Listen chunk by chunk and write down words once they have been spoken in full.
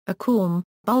A corm,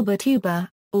 bulbo-tuber,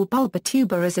 or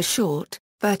bulbo-tuber is a short,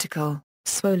 vertical,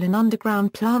 swollen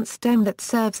underground plant stem that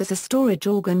serves as a storage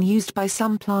organ used by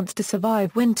some plants to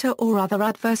survive winter or other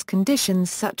adverse conditions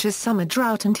such as summer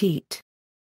drought and heat.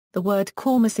 The word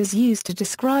cormous is used to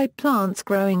describe plants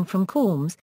growing from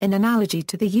corms, in analogy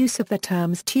to the use of the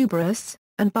terms tuberous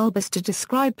and bulbous to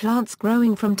describe plants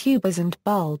growing from tubers and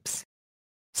bulbs.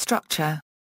 Structure.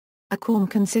 A corm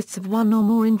consists of one or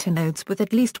more internodes with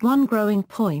at least one growing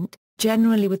point,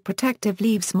 generally with protective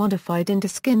leaves modified into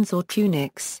skins or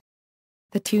tunics.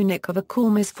 The tunic of a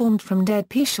corm is formed from dead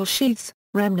petiole sheaths,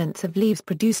 remnants of leaves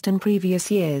produced in previous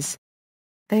years.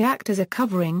 They act as a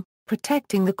covering,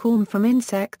 protecting the corm from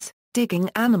insects, digging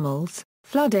animals,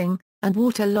 flooding, and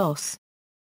water loss.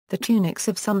 The tunics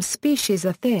of some species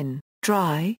are thin,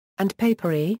 dry, and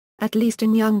papery, at least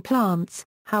in young plants.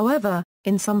 However,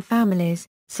 in some families,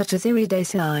 such as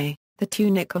Iridaceae, the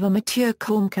tunic of a mature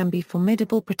corm can be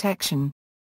formidable protection.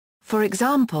 For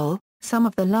example, some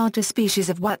of the larger species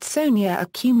of Watsonia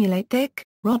accumulate thick,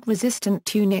 rot-resistant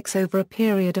tunics over a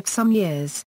period of some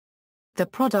years. The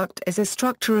product is a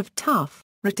structure of tough,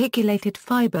 reticulated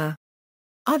fiber.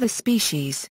 Other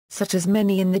species, such as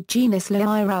many in the genus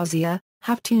Lairausia,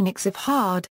 have tunics of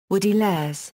hard, woody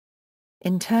layers.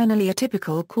 Internally a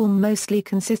typical corm mostly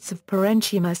consists of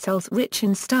parenchyma cells rich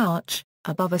in starch,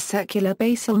 above a circular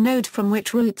basal node from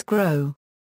which roots grow.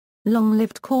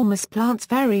 Long-lived cormous plants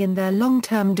vary in their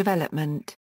long-term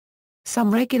development.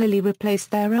 Some regularly replace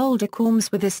their older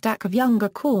corms with a stack of younger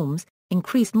corms,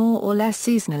 increased more or less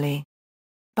seasonally.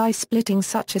 By splitting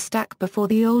such a stack before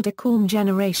the older corm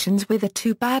generations wither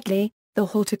too badly, the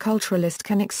horticulturalist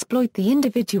can exploit the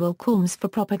individual corms for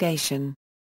propagation.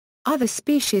 Other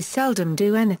species seldom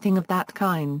do anything of that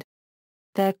kind.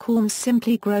 Their corms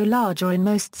simply grow larger in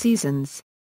most seasons.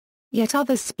 Yet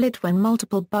others split when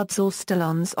multiple buds or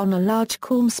stolons on a large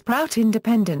corm sprout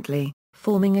independently,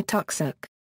 forming a tuxus.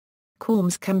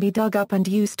 Corms can be dug up and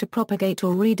used to propagate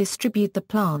or redistribute the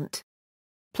plant.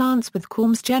 Plants with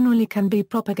corms generally can be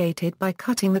propagated by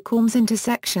cutting the corms into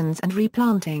sections and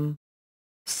replanting.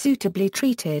 Suitably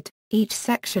treated, each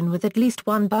section with at least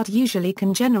one bud usually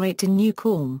can generate a new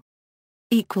corm.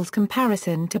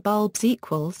 Comparison to bulbs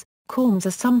equals, corms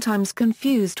are sometimes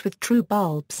confused with true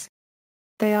bulbs.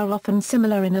 They are often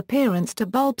similar in appearance to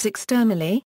bulbs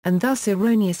externally, and thus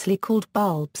erroneously called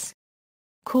bulbs.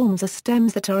 Corms are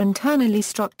stems that are internally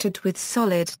structured with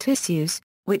solid tissues,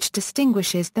 which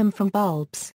distinguishes them from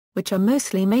bulbs, which are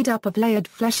mostly made up of layered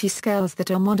fleshy scales that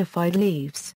are modified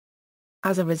leaves.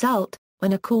 As a result,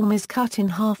 when a corm is cut in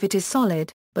half it is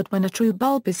solid, but when a true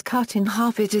bulb is cut in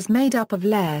half it is made up of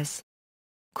layers.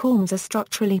 Corms are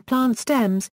structurally plant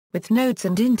stems, with nodes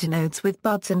and internodes with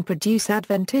buds and produce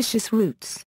adventitious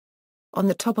roots. On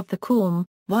the top of the corm,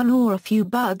 one or a few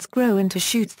buds grow into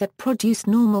shoots that produce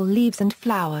normal leaves and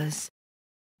flowers.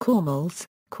 Corms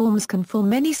can form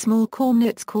many small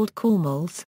cormlets called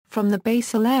cormels, from the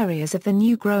basal areas of the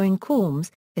new growing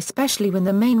corms, especially when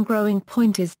the main growing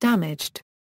point is damaged.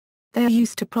 They are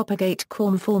used to propagate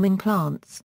corm-forming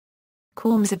plants.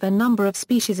 Corms of a number of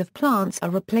species of plants are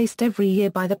replaced every year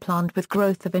by the plant with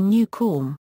growth of a new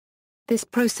corm. This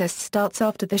process starts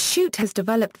after the shoot has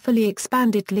developed fully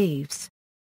expanded leaves.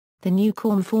 The new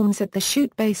corm forms at the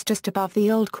shoot base just above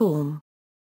the old corm.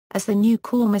 As the new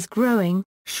corm is growing,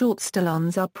 short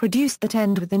stolons are produced that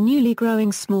end with the newly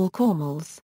growing small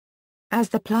cormels. As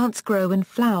the plants grow and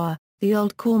flower, the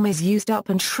old corm is used up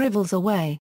and shrivels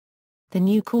away. The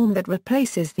new corm that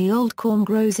replaces the old corm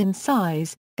grows in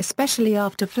size, especially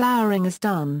after flowering is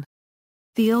done.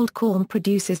 The old corm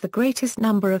produces the greatest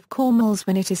number of cormels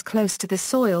when it is close to the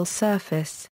soil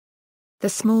surface. The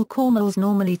small cormels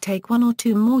normally take 1 or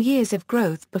 2 more years of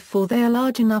growth before they are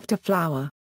large enough to flower.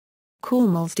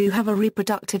 Cormels do have a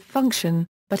reproductive function,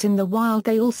 but in the wild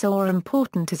they also are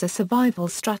important as a survival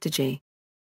strategy.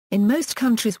 In most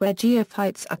countries where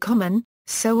geophytes are common,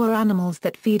 so are animals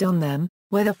that feed on them,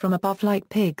 whether from above like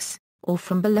pigs, or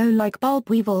from below like bulb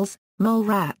weevils, mole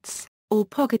rats, or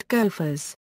pocket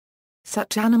gophers.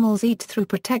 Such animals eat through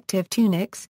protective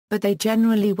tunics, but they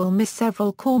generally will miss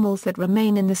several cormels that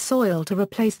remain in the soil to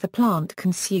replace the plant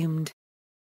consumed.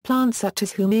 Plants such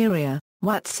as Humeria,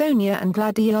 Watsonia and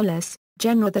Gladiolus,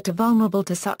 genera that are vulnerable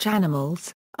to such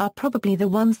animals, are probably the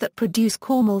ones that produce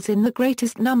cormels in the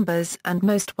greatest numbers and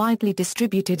most widely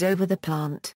distributed over the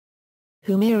plant.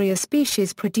 Humeria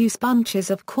species produce bunches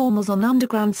of cormels on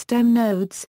underground stem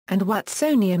nodes, and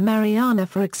Watsonia mariana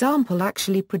for example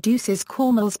actually produces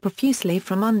cormels profusely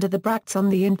from under the bracts on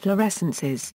the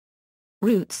inflorescences.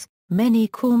 Roots. Many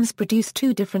corms produce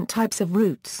 2 different types of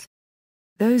roots.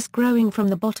 Those growing from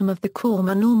the bottom of the corm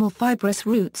are normal fibrous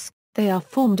roots, They are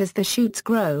formed as the shoots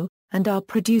grow, and are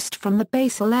produced from the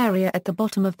basal area at the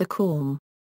bottom of the corm.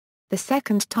 The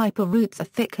second type of roots are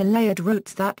thicker layered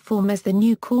roots that form as the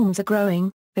new corms are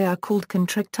growing. They are called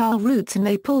contractile roots and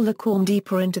they pull the corm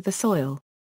deeper into the soil.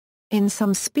 In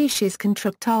some species,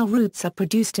 contractile roots are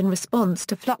produced in response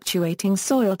to fluctuating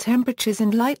soil temperatures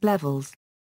and light levels.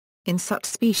 In such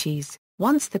species,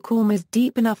 once the corm is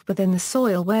deep enough within the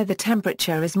soil where the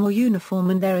temperature is more uniform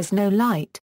and there is no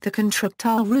light, the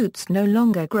contractile roots no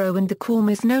longer grow and the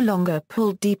corm is no longer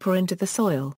pulled deeper into the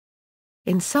soil.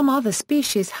 In some other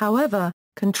species, however,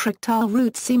 contractile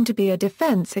roots seem to be a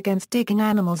defense against digging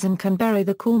animals and can bury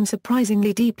the corm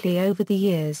surprisingly deeply over the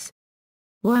years.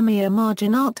 Wormia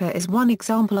marginata is one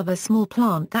example of a small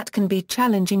plant that can be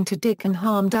challenging to dig and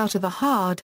harmed out of a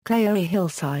hard, clayey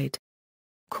hillside.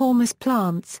 Cormous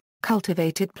plants,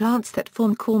 cultivated plants that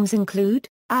form corms include,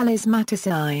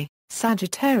 Alismaticeae,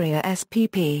 Sagittaria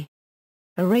spp.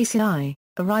 Araceae,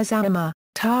 Rhizoma,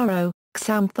 taro,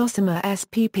 Xanthosoma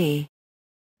spp.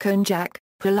 Konjac,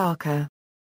 Polaca.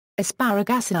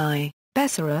 Asparagaceae,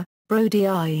 Bessera,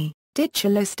 Brodii,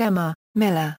 Dichelostemma,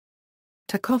 Miller.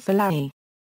 Tacophyllae.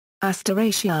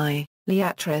 Asteraceae,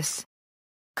 Liatris.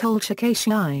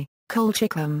 Colchicaceae,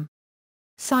 Colchicum.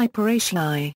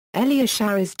 Cyperaceae,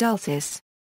 Eleocharis dulcis.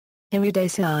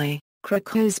 Iridaceae,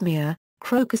 Crocosmia,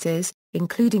 crocuses,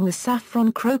 including the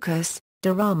saffron crocus,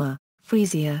 Dorama,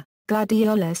 Freesia,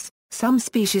 Gladiolus, some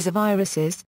species of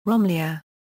irises, Romlia.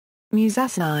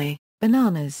 Musaceae,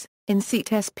 bananas, Incete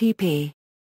spp.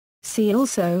 See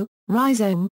also,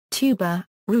 rhizome, tuber,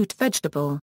 root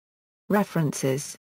vegetable. References